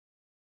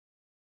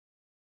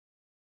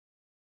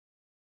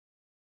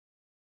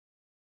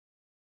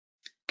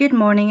Good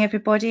morning,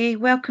 everybody.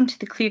 Welcome to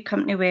the Clear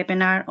Company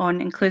webinar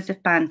on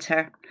inclusive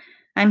banter.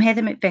 I'm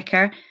Heather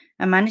McVicar,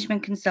 a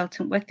management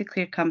consultant with the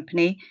Clear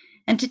Company,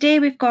 and today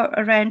we've got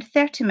around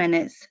 30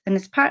 minutes, and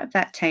as part of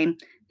that time,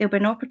 there'll be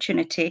an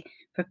opportunity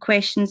for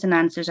questions and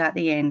answers at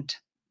the end.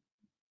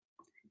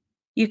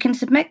 You can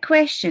submit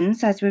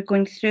questions as we're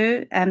going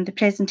through the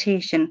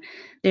presentation.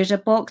 There's a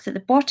box at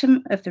the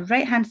bottom of the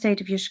right-hand side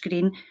of your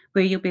screen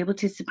where you'll be able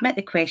to submit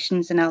the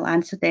questions, and I'll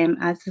answer them,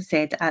 as I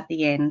said, at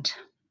the end.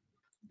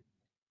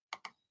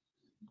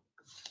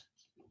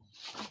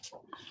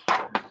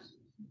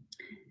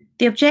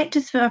 The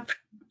objectives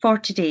for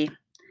today.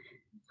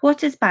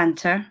 What is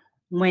banter?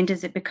 When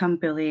does it become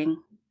bullying?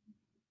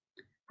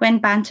 When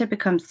banter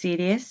becomes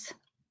serious?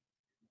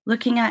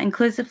 Looking at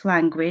inclusive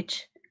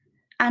language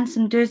and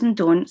some do's and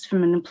don'ts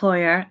from an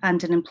employer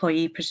and an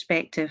employee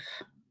perspective.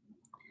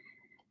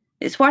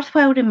 It's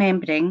worthwhile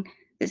remembering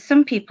that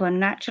some people are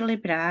naturally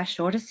brash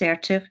or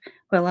assertive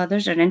while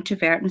others are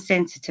introvert and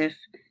sensitive,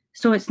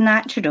 so it's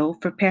natural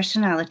for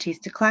personalities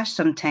to clash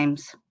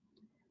sometimes.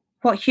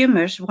 What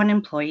humours one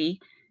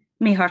employee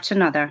may hurt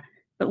another,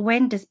 but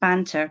when does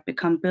banter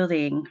become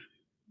bullying?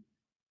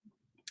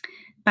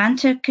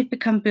 Banter could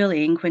become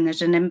bullying when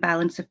there's an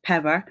imbalance of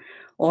power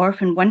or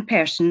when one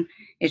person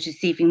is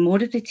receiving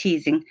more of the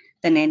teasing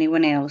than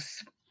anyone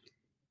else.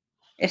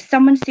 If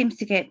someone seems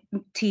to get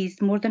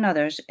teased more than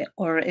others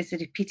or is a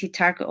repeated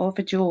target of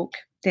a joke,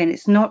 then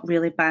it's not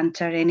really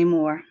banter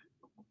anymore.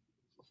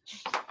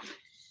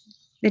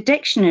 The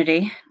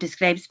dictionary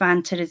describes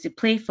banter as a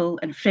playful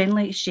and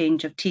friendly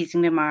exchange of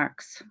teasing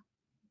remarks.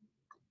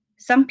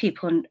 Some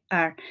people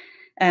are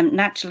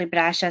naturally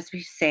brash, as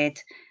we've said,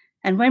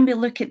 and when we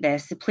look at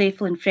this, the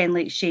playful and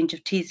friendly exchange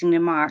of teasing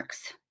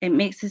remarks, it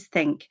makes us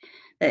think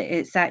that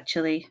it's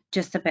actually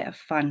just a bit of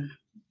fun.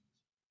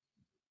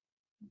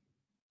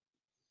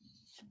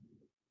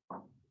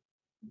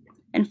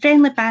 And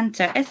friendly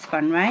banter is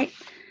fun, right?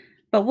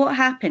 But what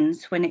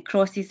happens when it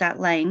crosses that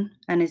line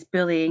and is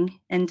bullying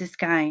in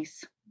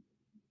disguise?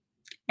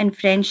 In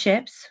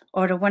friendships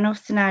or a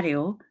one-off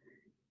scenario,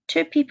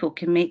 two people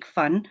can make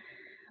fun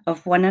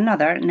of one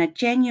another in a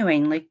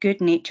genuinely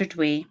good-natured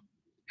way.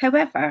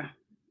 However,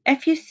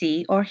 if you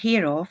see or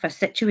hear of a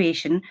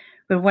situation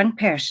where one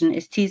person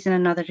is teasing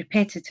another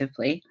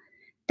repetitively,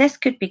 this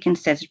could be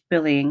considered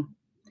bullying,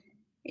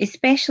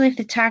 especially if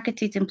the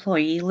targeted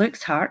employee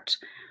looks hurt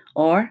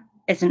or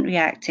isn't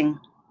reacting.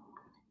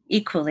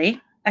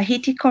 Equally, a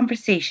heated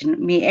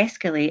conversation may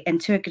escalate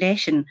into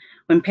aggression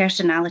when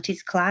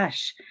personalities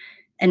clash.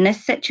 In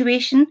this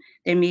situation,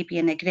 there may be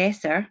an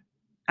aggressor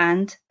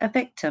and a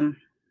victim.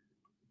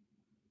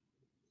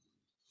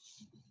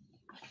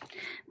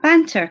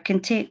 Banter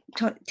can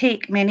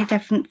take many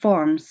different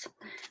forms.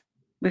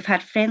 We've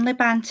had friendly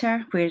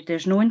banter where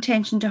there's no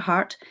intention to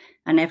hurt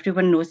and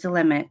everyone knows the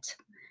limit.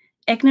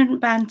 Ignorant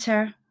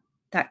banter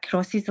that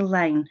crosses the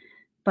line,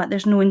 but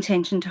there's no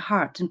intention to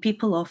hurt and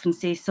people often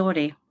say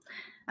sorry.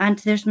 And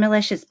there's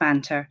malicious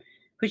banter,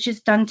 which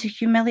is done to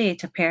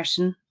humiliate a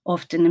person,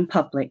 often in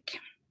public.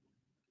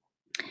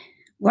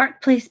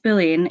 Workplace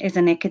bullying is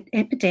an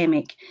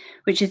epidemic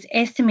which is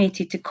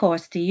estimated to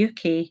cost the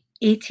UK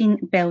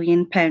 £18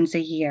 billion a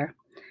year.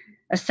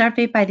 A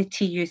survey by the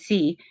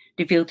TUC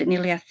revealed that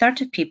nearly a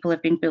third of people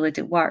have been bullied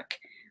at work,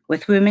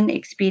 with women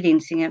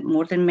experiencing it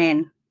more than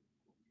men.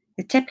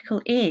 The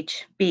typical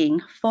age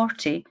being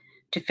 40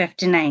 to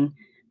 59,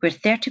 where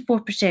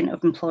 34%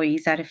 of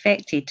employees are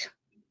affected.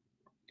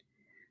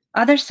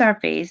 Other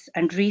surveys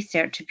and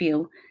research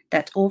reveal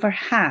that over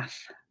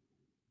half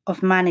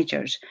of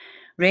managers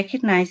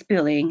recognise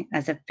bullying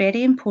as a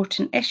very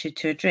important issue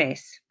to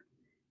address,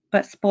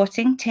 but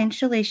spotting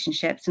tense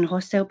relationships and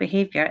hostile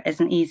behaviour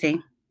isn't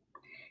easy,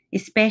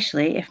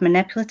 especially if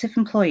manipulative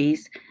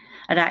employees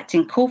are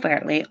acting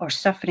covertly or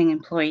suffering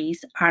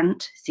employees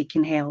aren't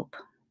seeking help.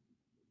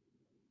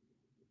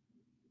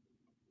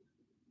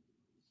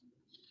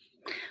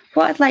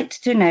 What I'd like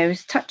to do now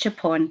is touch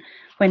upon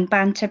when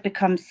banter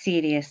becomes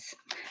serious,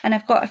 and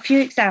I've got a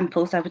few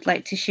examples I would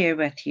like to share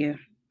with you.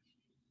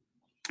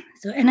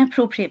 So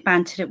inappropriate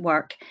banter at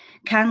work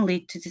can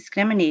lead to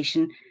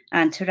discrimination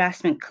and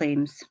harassment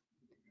claims.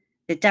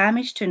 The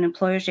damage to an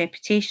employer's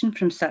reputation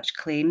from such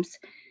claims,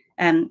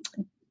 in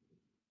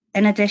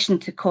addition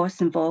to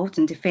costs involved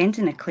in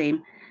defending a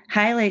claim,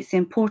 highlights the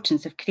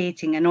importance of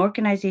creating an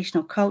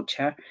organisational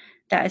culture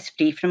that is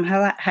free from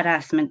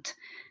harassment.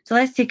 So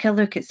let's take a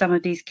look at some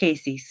of these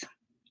cases.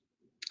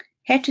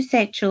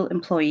 Heterosexual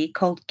employee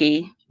called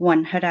gay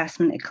won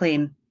harassment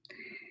claim.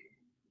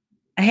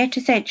 A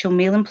heterosexual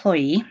male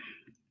employee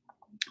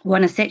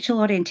won a sexual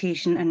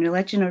orientation and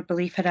religion or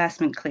belief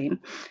harassment claim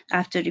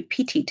after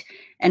repeated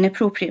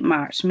inappropriate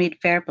remarks made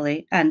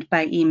verbally and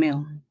by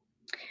email.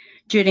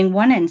 During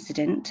one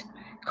incident,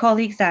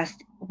 colleagues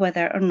asked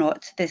whether or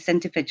not this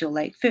individual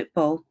liked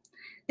football.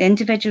 The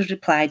individual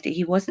replied that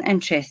he wasn't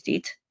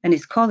interested, and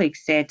his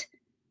colleagues said,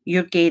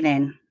 "You're gay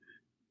then."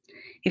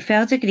 He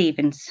filed a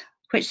grievance,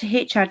 which the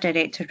HR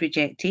director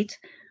rejected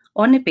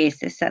on the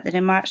basis that the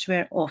remarks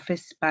were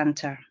office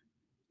banter.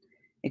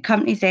 The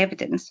company's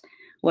evidence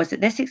was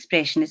that this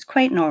expression is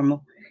quite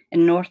normal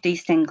in North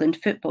East England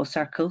football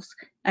circles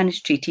and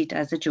is treated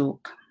as a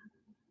joke.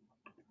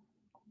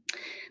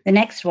 The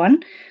next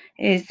one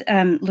is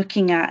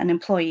looking at an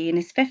employee in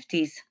his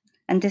 50s,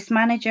 and this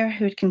manager,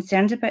 who had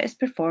concerns about his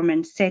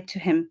performance, said to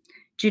him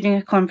during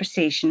a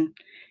conversation,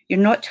 "You're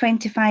not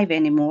 25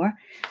 anymore,"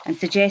 and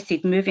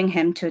suggested moving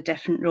him to a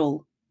different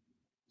role.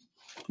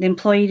 The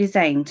employee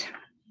resigned,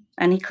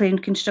 and he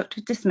claimed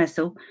constructive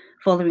dismissal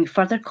following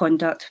further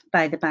conduct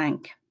by the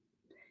bank.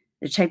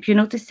 The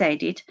tribunal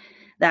decided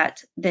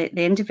that the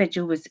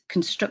individual was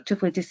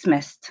constructively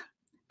dismissed,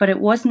 but it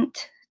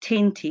wasn't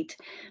tainted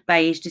by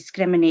age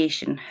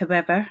discrimination.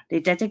 However, they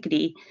did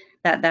agree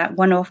that that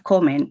one-off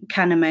comment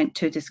can amount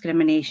to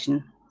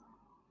discrimination.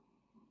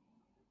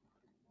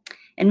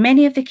 In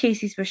many of the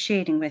cases we're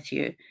sharing with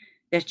you,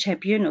 the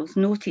tribunals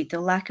noted the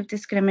lack of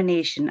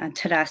discrimination and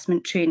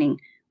harassment training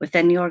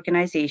within the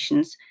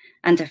organisations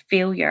and a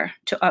failure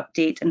to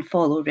update and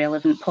follow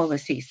relevant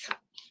policies.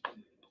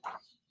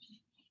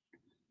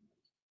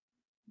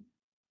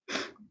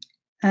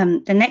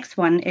 The next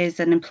one is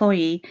an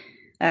employee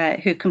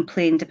who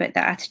complained about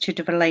the attitude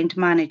of her line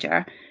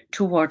manager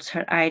towards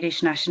her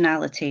Irish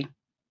nationality.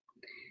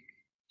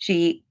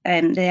 The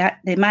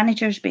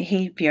manager's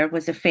behaviour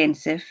was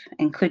offensive,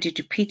 included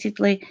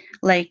repeatedly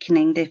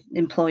likening the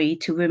employee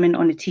to women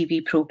on a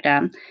TV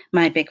programme,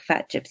 My Big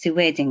Fat Gypsy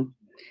Wedding.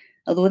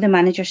 Although the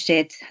manager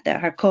said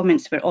that her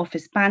comments were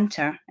office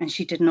banter and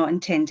she did not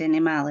intend any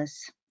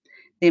malice.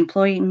 The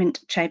Employment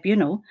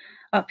Tribunal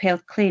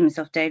upheld claims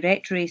of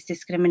direct race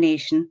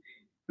discrimination,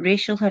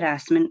 racial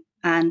harassment,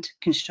 and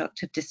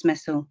constructive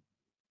dismissal.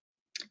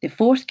 The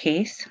fourth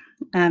case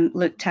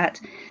looked at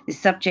the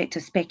subject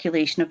of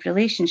speculation of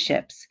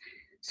relationships.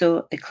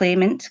 So the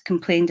claimant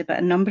complained about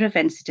a number of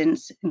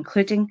incidents,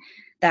 including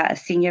that a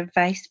senior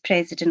vice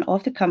president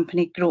of the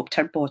company groped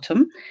her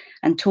bottom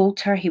and told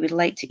her he would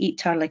like to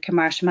eat her like a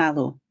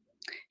marshmallow.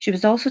 She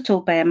was also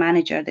told by a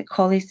manager that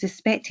colleagues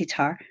suspected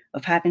her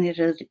of having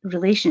a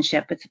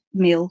relationship with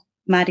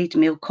married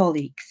male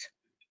colleagues.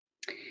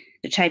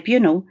 The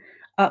tribunal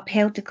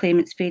upheld the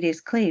claimant's various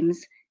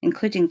claims,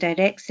 including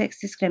direct sex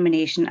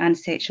discrimination and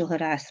sexual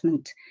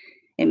harassment.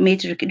 It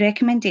made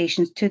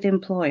recommendations to the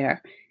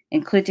employer,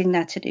 including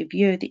that it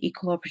review the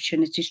equal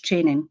opportunities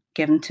training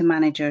given to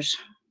managers.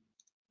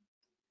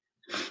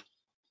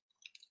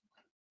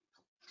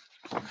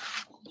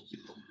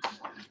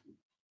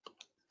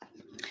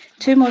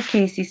 Two more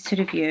cases to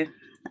review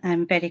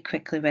very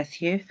quickly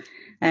with you,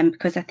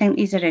 because I think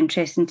these are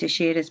interesting to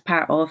share as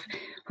part of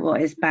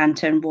what is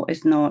banter and what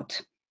is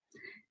not.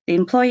 The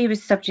employee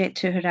was subject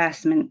to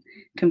harassment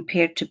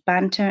compared to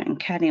banter and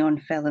carry-on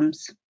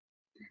films.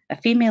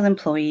 A female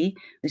employee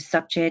was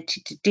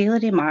subjected to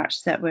daily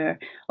remarks that were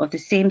of the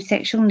same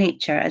sexual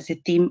nature as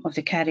the theme of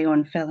the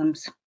carry-on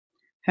films.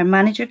 Her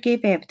manager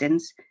gave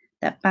evidence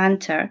that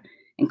banter,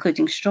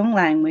 including strong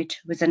language,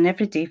 was an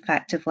everyday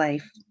fact of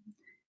life.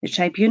 The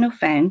tribunal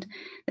found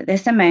that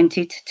this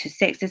amounted to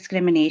sex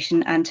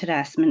discrimination and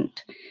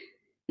harassment.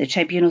 The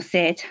tribunal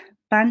said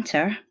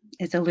banter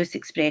is a loose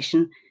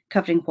expression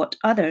covering what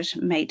others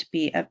might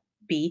be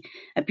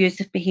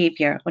abusive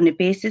behaviour on the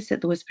basis that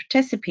those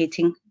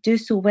participating do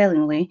so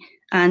willingly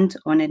and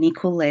on an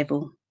equal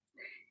level.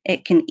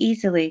 It can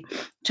easily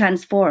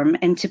transform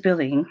into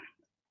bullying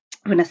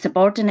when a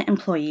subordinate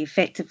employee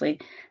effectively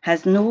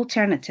has no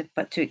alternative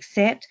but to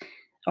accept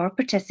or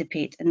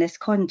participate in this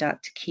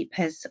conduct to keep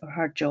his or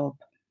her job.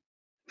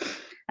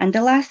 And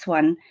the last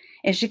one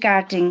is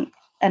regarding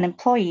an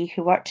employee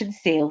who worked in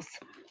sales.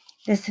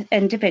 This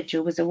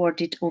individual was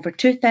awarded over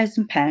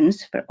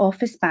 £2,000 for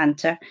office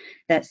banter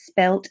that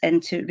spilled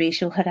into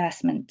racial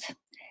harassment.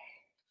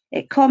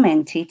 It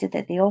commented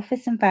that the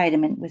office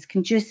environment was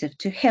conducive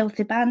to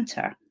healthy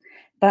banter,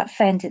 but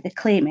found that the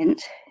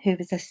claimant, who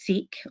was a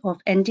Sikh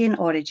of Indian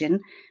origin,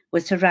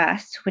 was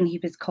harassed when he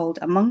was called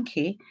a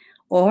monkey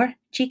or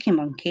cheeky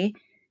monkey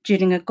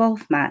during a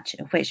golf match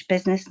at which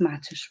business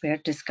matters were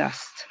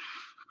discussed.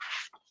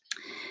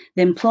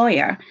 The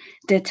employer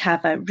did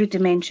have a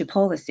rudimentary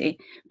policy,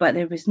 but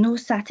there was no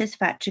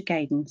satisfactory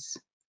guidance,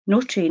 no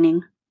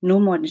training, no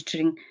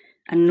monitoring,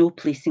 and no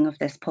policing of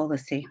this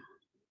policy.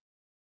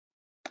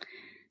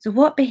 So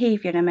what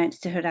behaviour amounts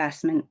to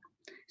harassment?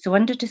 So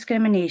under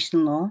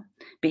discrimination law,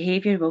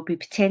 behaviour will be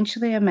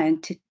potentially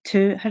amounted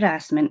to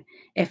harassment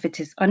if it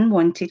is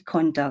unwanted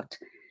conduct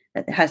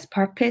that has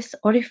purpose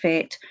or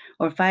effect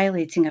or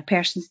violating a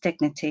person's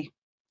dignity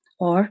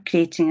or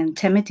creating an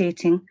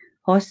intimidating,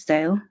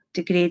 hostile,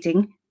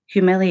 degrading,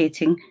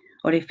 humiliating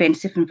or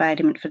offensive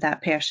environment for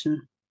that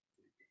person.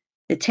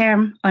 The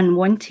term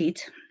unwanted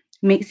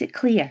makes it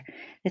clear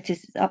that it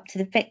is up to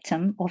the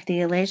victim of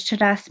the alleged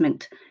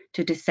harassment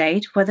to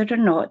decide whether or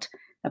not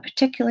a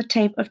particular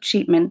type of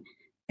treatment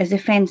is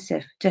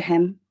offensive to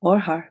him or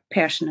her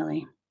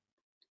personally.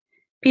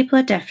 People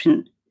are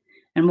different,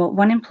 and what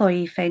one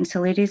employee finds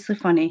hilariously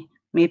funny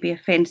may be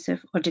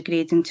offensive or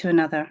degrading to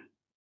another.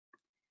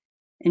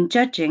 In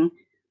judging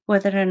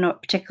whether or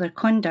not particular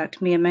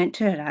conduct may amount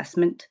to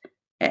harassment,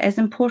 it is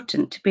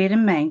important to bear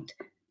in mind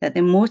that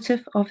the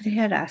motive of the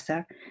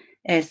harasser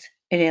is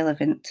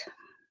irrelevant.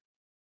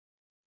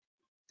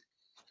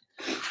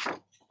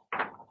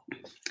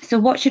 So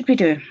what should we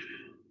do?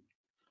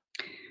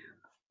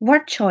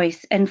 Word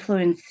choice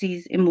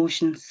influences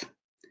emotions.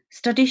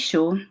 Studies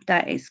show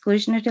that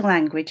exclusionary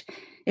language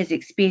is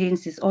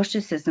experienced as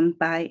ostracism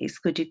by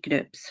excluded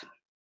groups.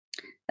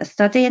 A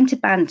study into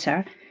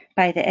banter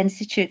by the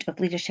Institute of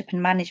Leadership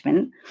and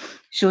Management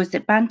shows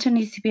that banter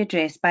needs to be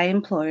addressed by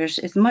employers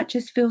as much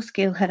as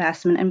full-scale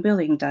harassment and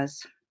bullying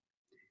does.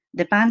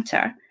 The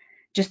Banter,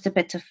 Just a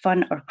Bit of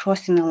Fun or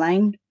Crossing the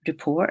Line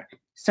report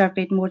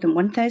surveyed more than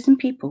 1,000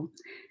 people,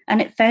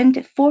 and it found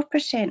that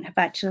 4% have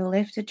actually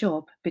left a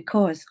job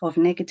because of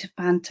negative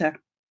banter.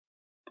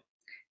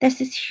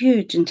 This is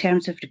huge in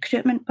terms of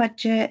recruitment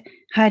budget,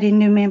 hiring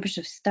new members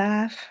of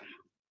staff,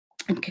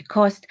 and could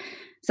cost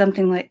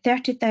something like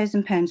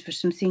 £30,000 for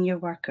some senior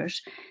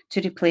workers to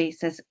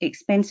replace as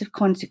expensive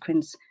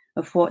consequence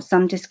of what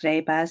some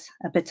describe as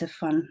a bit of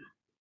fun.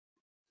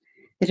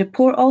 The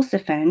report also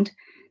found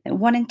that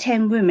 1 in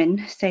 10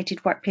 women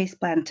cited workplace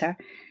banter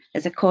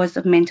as a cause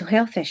of mental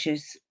health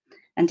issues.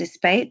 And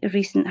despite the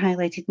recent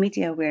highlighted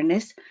media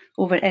awareness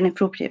over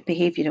inappropriate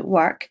behaviour at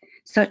work,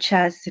 such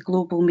as the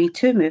global Me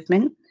Too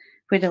movement,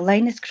 where the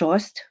line is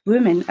crossed,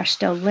 women are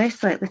still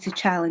less likely to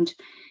challenge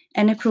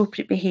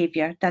inappropriate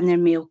behaviour than their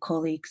male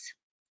colleagues,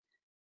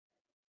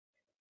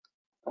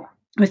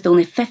 with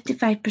only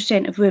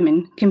 55% of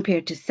women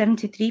compared to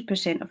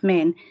 73% of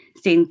men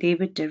saying they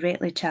would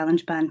directly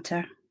challenge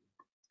banter.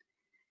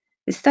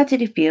 The study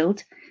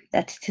revealed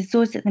that it is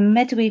those at the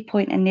midway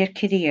point in their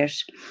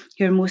careers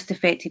who are most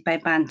affected by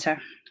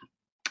banter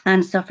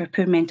and suffer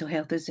poor mental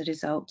health as a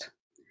result.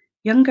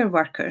 Younger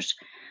workers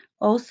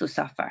also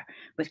suffer,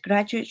 with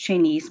graduate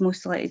trainees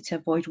most likely to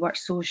avoid work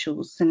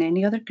socials than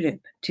any other group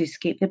to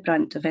escape the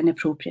brunt of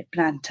inappropriate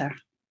banter.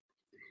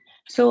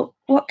 So,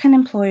 what can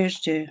employers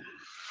do?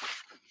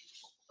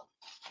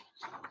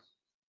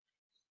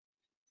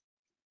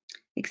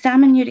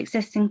 Examine your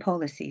existing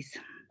policies.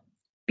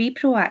 Be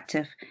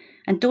proactive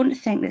and don't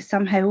think that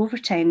somehow over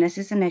time this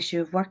is an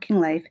issue of working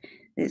life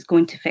that is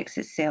going to fix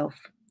itself.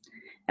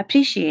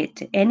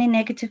 Appreciate any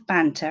negative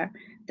banter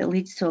that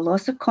leads to a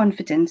loss of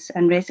confidence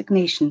and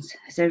resignations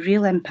has a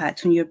real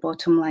impact on your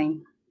bottom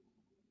line.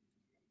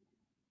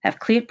 Have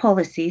clear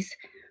policies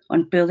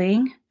on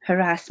bullying,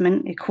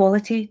 harassment,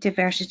 equality,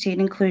 diversity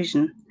and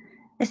inclusion.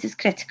 This is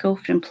critical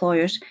for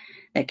employers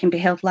that can be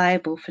held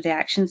liable for the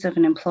actions of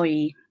an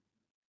employee.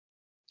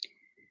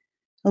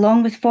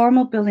 Along with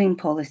formal bullying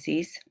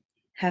policies,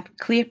 have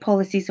clear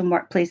policies on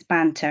workplace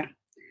banter.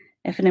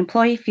 If an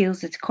employee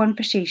feels that a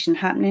conversation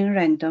happening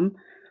around them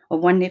or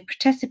one they've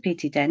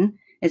participated in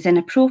is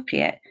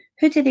inappropriate,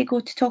 who do they go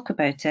to talk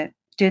about it?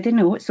 Do they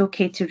know it's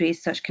okay to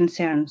raise such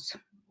concerns?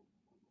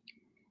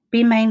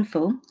 Be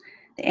mindful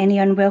that any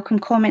unwelcome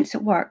comments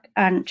at work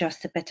aren't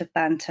just a bit of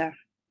banter.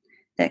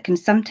 That can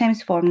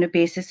sometimes form the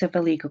basis of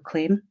a legal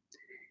claim.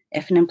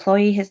 If an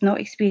employee has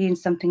not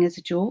experienced something as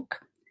a joke,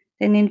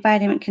 then the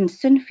environment can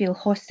soon feel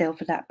hostile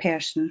for that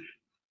person.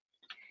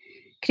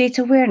 Create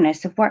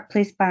awareness of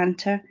workplace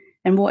banter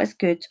and what is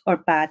good or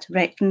bad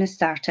right from the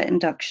start at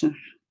induction.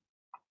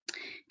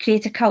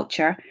 Create a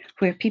culture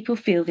where people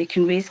feel they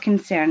can raise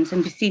concerns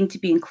and be seen to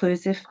be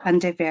inclusive and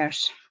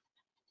diverse.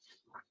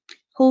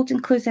 Hold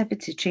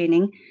inclusivity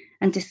training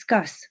and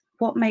discuss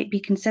what might be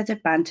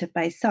considered banter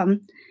by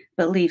some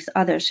but leaves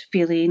others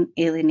feeling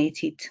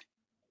alienated.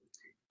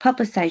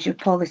 Publicise your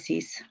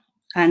policies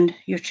and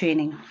your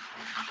training.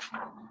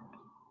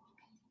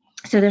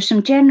 So there's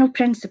some general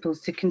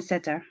principles to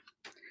consider.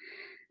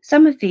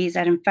 Some of these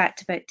are in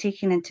fact about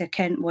taking into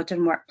account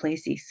modern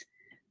workplaces.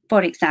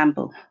 For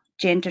example,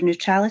 gender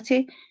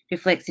neutrality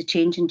reflects a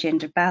change in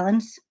gender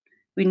balance.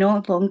 We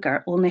no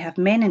longer only have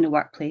men in the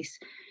workplace,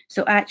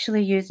 so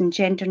actually using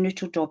gender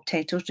neutral job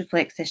titles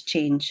reflects this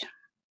change.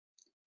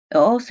 It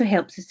also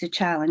helps us to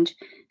challenge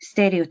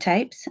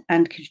stereotypes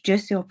and can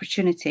reduce the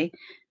opportunity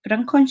for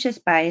unconscious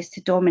bias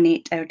to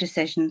dominate our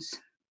decisions.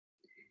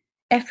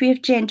 If we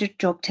have gendered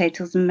job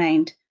titles in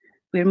mind,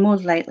 we are more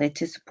likely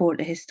to support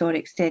the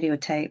historic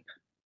stereotype.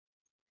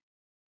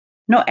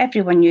 Not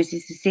everyone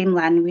uses the same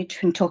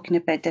language when talking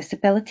about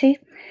disability,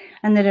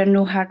 and there are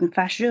no hard and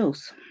fast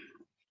rules.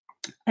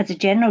 As a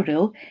general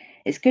rule,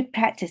 it's good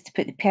practice to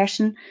put the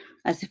person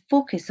as the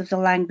focus of the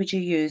language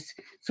you use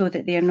so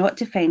that they are not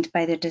defined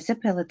by their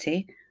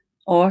disability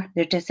or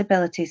their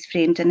disability is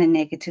framed in a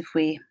negative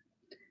way.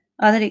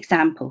 Other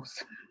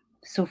examples.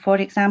 So, for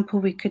example,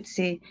 we could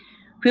say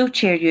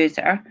wheelchair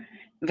user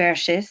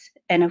versus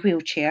in a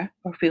wheelchair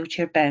or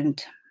wheelchair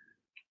bound.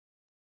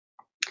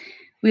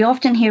 We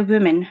often hear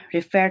women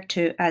referred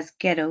to as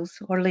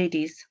girls or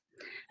ladies,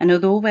 and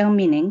although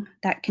well-meaning,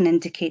 that can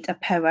indicate a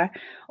power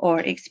or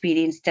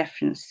experience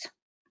difference.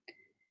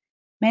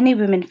 Many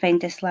women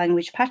find this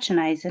language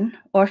patronising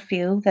or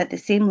feel that the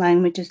same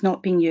language is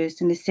not being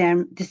used in the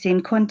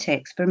same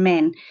context for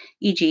men,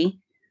 e.g.,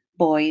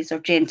 boys or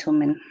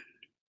gentlemen.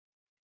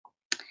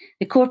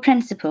 The core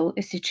principle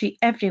is to treat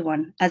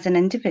everyone as an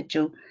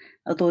individual,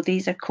 although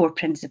these are core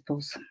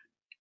principles.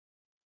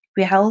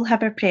 We all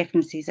have our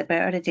preferences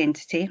about our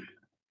identity,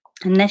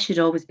 and this should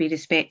always be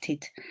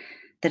respected.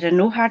 There are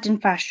no hard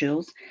and fast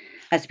rules,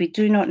 as we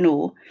do not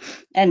know,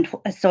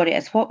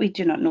 as what we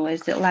do not know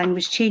is that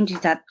language changes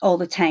all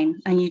the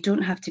time, and you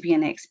don't have to be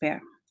an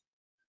expert.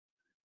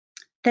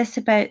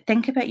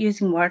 Think about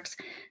using words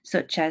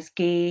such as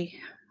gay,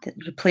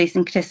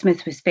 replacing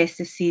Christmas with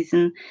festive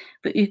season,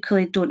 but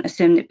equally don't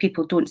assume that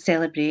people don't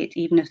celebrate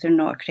even if they're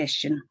not a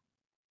Christian.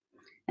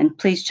 And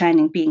please try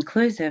and be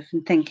inclusive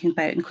and thinking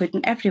about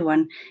including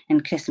everyone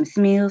in Christmas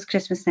meals,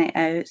 Christmas night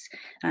outs,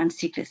 and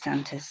Secret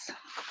Santas.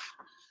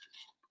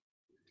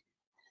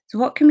 So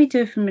what can we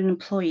do from an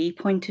employee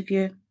point of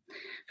view?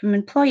 From an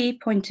employee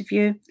point of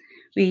view,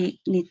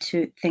 we need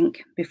to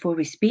think before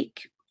we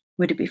speak.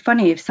 Would it be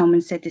funny if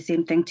someone said the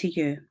same thing to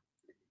you?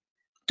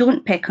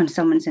 Don't pick on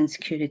someone's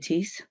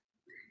insecurities.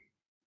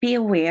 Be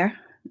aware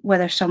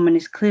whether someone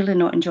is clearly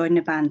not enjoying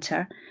the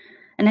banter,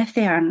 and if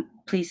they aren't,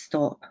 please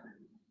stop.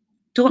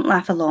 Don't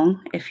laugh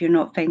along if you're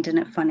not finding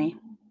it funny.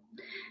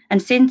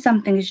 And saying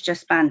something is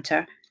just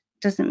banter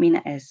doesn't mean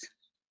it is.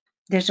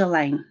 There's a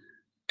line.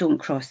 Don't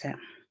cross it.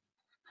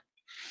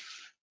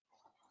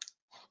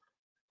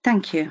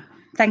 Thank you.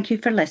 Thank you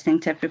for listening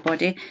to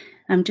everybody.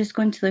 I'm just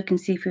going to look and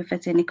see if we've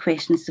had any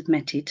questions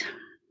submitted.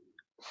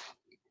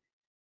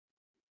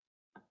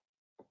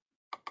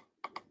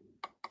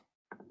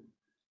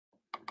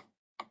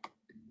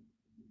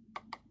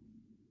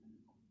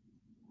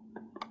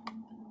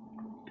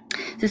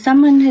 So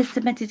someone has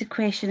submitted a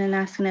question and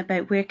asking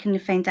about where can you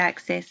find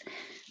access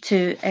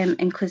to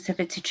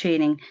inclusivity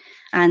training.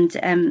 And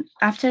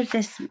after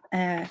this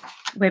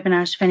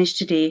webinar is finished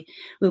today,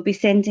 we'll be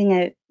sending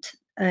out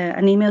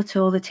an email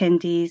to all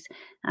attendees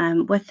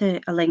with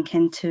a link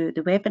into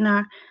the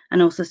webinar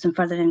and also some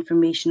further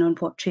information on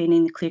what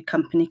training the Clear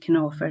Company can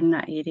offer in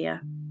that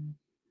area.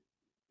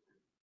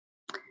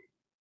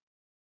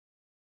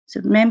 So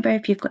remember,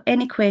 if you've got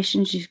any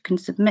questions, you can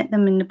submit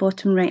them in the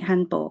bottom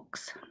right-hand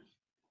box.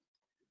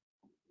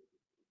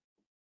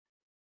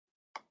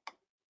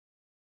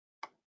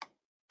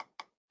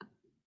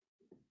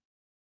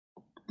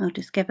 I'll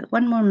just give it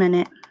one more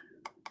minute.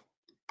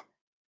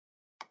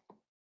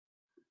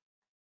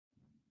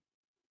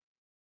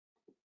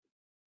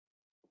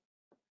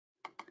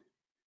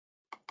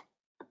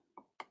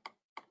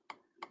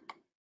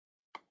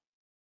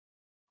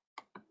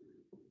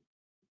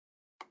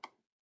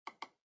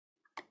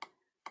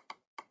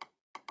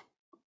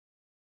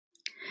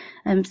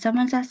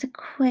 Someone's asked a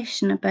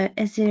question about,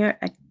 is there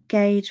a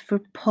guide for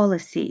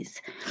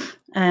policies?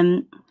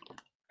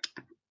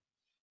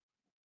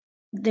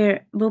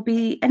 There will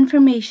be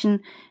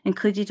information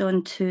included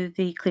onto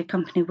the Clear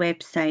Company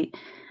website,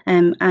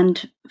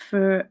 and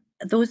for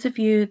those of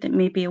you that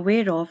may be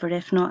aware of, or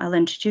if not, I'll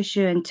introduce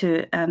you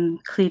into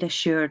Clear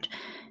Assured.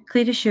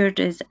 Clear Assured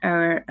is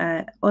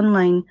our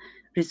online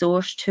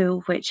resource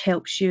tool which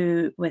helps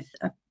you with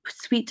a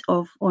suite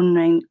of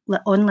online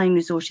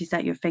resources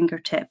at your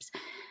fingertips.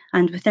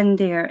 And within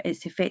there,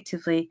 it's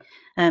effectively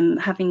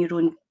having your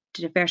own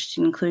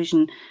diversity and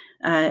inclusion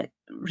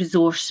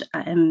resource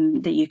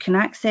that you can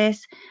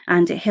access,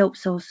 and it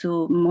helps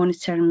also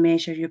monitor and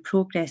measure your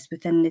progress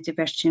within the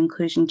diversity and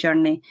inclusion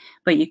journey.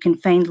 But you can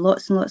find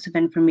lots and lots of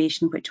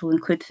information which will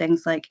include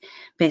things like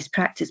best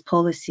practice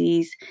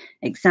policies,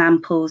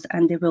 examples,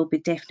 and there will be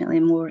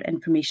definitely more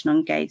information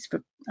on guides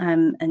for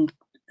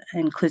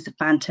inclusive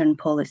banter and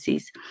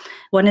policies.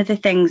 One of the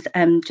things,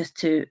 just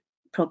to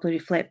probably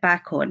reflect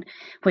back on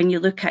when you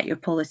look at your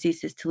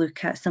policies, is to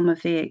look at some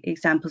of the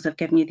examples I've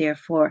given you there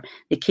for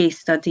the case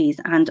studies,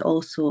 and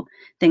also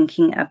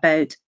thinking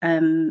about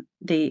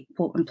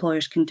what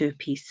employers can do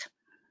piece.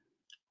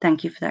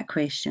 Thank you for that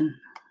question.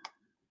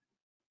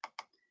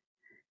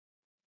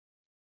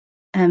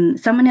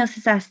 Someone else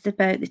has asked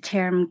about the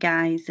term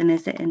guys, and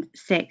is it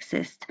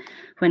sexist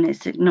when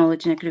it's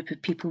acknowledging a group of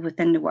people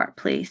within the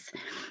workplace?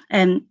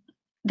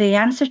 The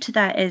answer to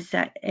that is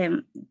that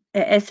it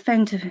is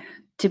found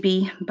to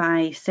be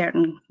by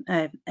certain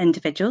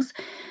individuals,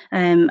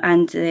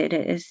 and it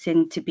is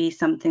seen to be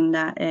something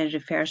that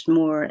refers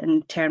more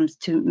in terms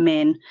to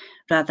men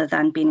rather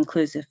than being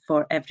inclusive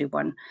for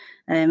everyone.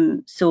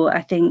 So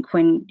I think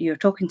when you're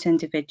talking to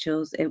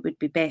individuals, it would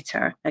be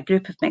better, a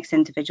group of mixed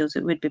individuals,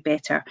 it would be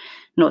better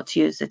not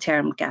to use the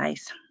term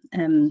guys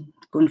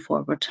going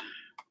forward.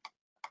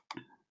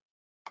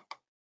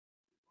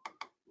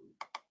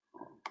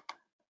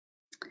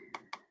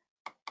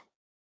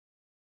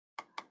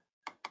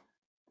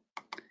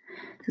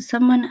 So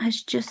someone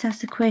has just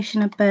asked a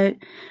question about,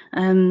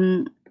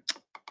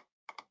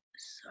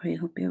 sorry,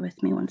 hold bear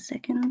with me one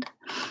second.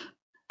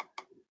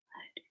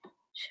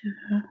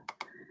 Sure.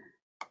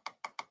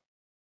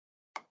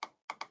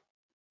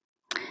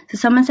 So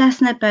someone's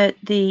asking about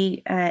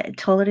the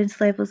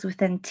tolerance levels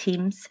within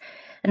teams,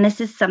 and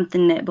this is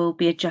something that will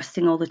be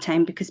adjusting all the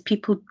time because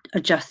people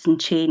adjust and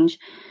change,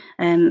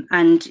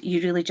 and you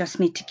really just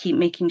need to keep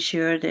making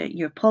sure that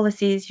your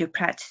policies, your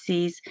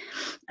practices,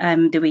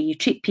 the way you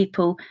treat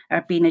people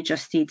are being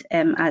adjusted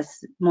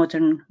as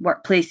modern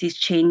workplaces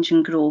change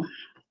and grow.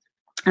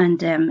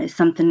 and it's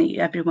something that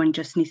everyone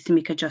just needs to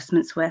make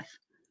adjustments with.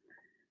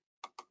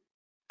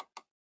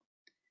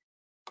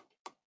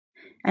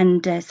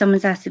 And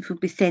someone's asked if we'll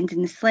be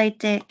sending the slide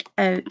deck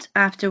out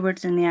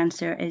afterwards, and the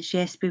answer is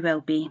yes, we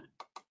will be.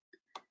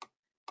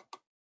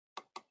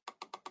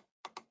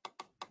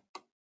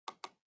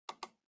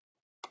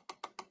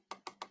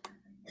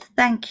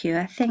 Thank you.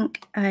 I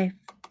think I've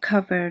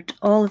covered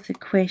all of the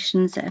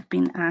questions that have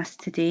been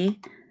asked today.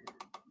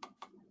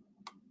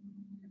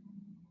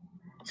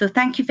 So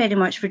thank you very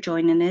much for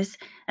joining us.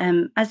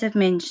 As I've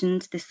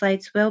mentioned, the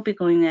slides will be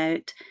going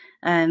out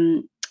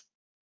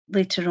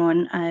later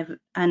on,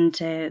 and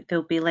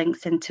there'll be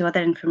links into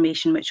other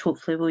information which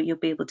hopefully you'll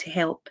be able to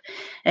help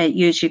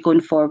use you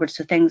going forward.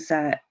 So things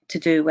to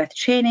do with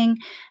training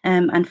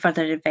and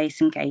further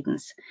advice and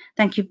guidance.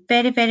 Thank you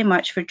very, very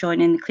much for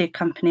joining the Clear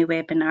Company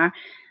webinar,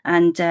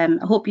 and I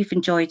hope you've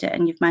enjoyed it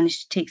and you've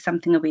managed to take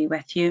something away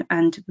with you,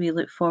 and we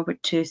look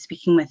forward to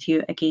speaking with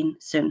you again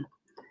soon.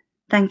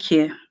 Thank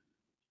you.